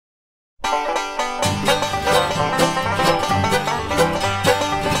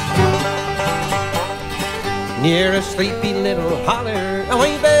Near a sleepy little holler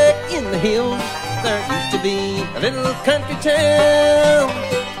away back in the hills, there used to be a little country town.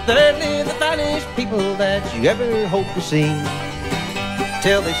 There lived the finest people that you ever hope to see,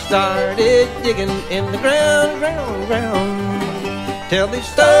 till they started digging in the ground, ground, ground. Till they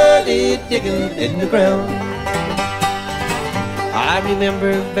started digging in the ground. I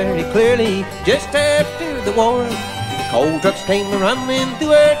remember very clearly, just after the war, coal trucks came running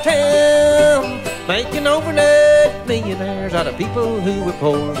through our town, making overnight millionaires out of people who were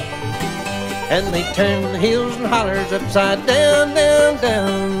poor. And they turned the hills and hollers upside down, down,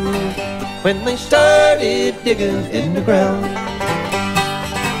 down, when they started digging in the ground.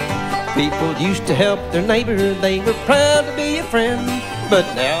 People used to help their neighbor, they were proud to be a friend, but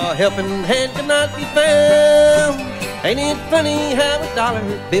now a helping hand cannot be found. Ain't it funny how a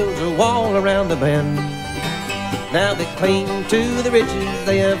dollar builds a wall around the bend? Now they cling to the riches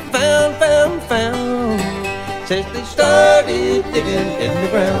they have found, found, found, since they started digging in the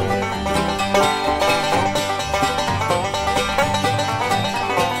ground.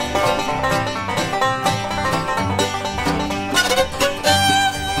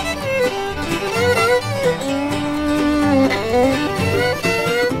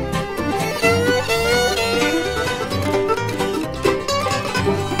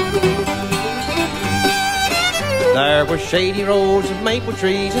 There were shady rows of maple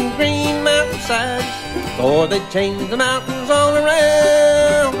trees and green mountainsides, before they changed the mountains all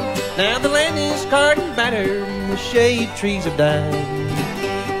around. Now the land is scarred and battered and the shade trees have died.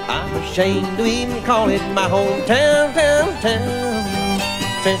 I'm ashamed to even call it my hometown, town,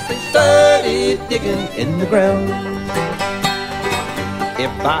 town, since they started digging in the ground.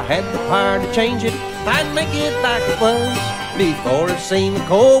 If I had the power to change it, I'd make it like it was before a single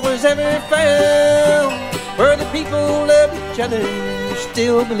coal was ever found, where the people loved each other and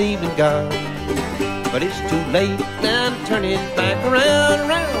still believed in God. But it's too late now to turn it back around,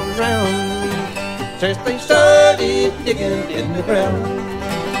 round, round, since they started digging in the ground.